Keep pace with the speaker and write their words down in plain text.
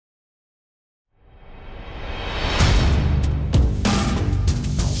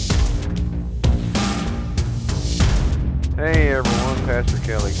Pastor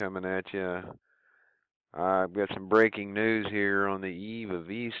Kelly coming at you. I've got some breaking news here on the eve of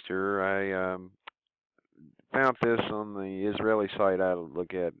Easter. I found this on the Israeli site I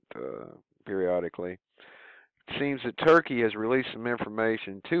look at periodically. It seems that Turkey has released some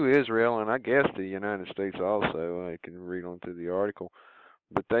information to Israel, and I guess the United States also. I can read on through the article.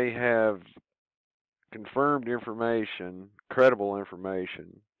 But they have confirmed information, credible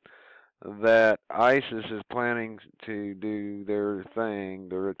information, that ISIS is planning to do their thing,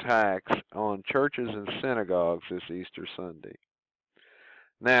 their attacks on churches and synagogues this Easter Sunday.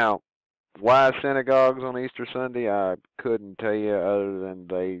 Now, why synagogues on Easter Sunday? I couldn't tell you other than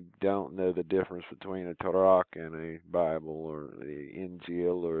they don't know the difference between a Torah and a Bible or the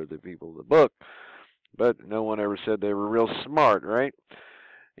Injil or the people of the book. But no one ever said they were real smart, right?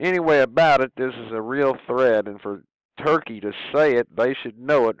 Anyway, about it, this is a real threat, and for Turkey to say it, they should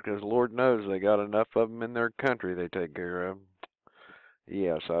know it, because Lord knows they got enough of them in their country they take care of.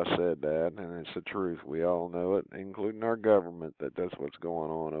 Yes, I said that, and it's the truth. We all know it, including our government, that that's what's going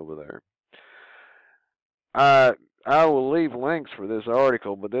on over there. I will leave links for this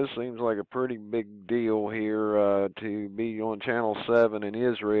article, but this seems like a pretty big deal here to be on Channel 7 in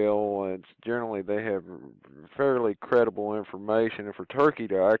Israel. It's generally they have fairly credible information, and for Turkey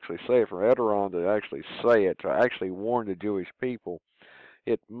to actually say it, for Erdogan to actually say it, to actually warn the Jewish people,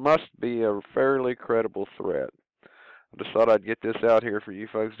 it must be a fairly credible threat. I just thought I'd get this out here for you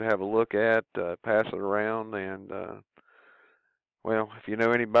folks to have a look at, pass it around, and well, if you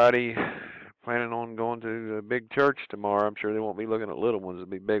know anybody planning on going to a big church tomorrow, I'm sure they won't be looking at little ones. It'll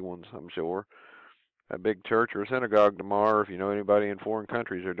be big ones, I'm sure. A big church or a synagogue tomorrow. If you know anybody in foreign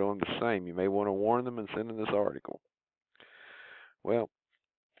countries are doing the same, you may want to warn them and send them this article. Well,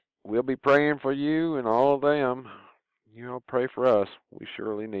 we'll be praying for you and all of them. You know, pray for us. We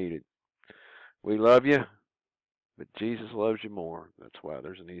surely need it. We love you, but Jesus loves you more. That's why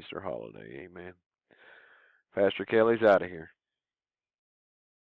there's an Easter holiday. Amen. Pastor Kelly's out of here.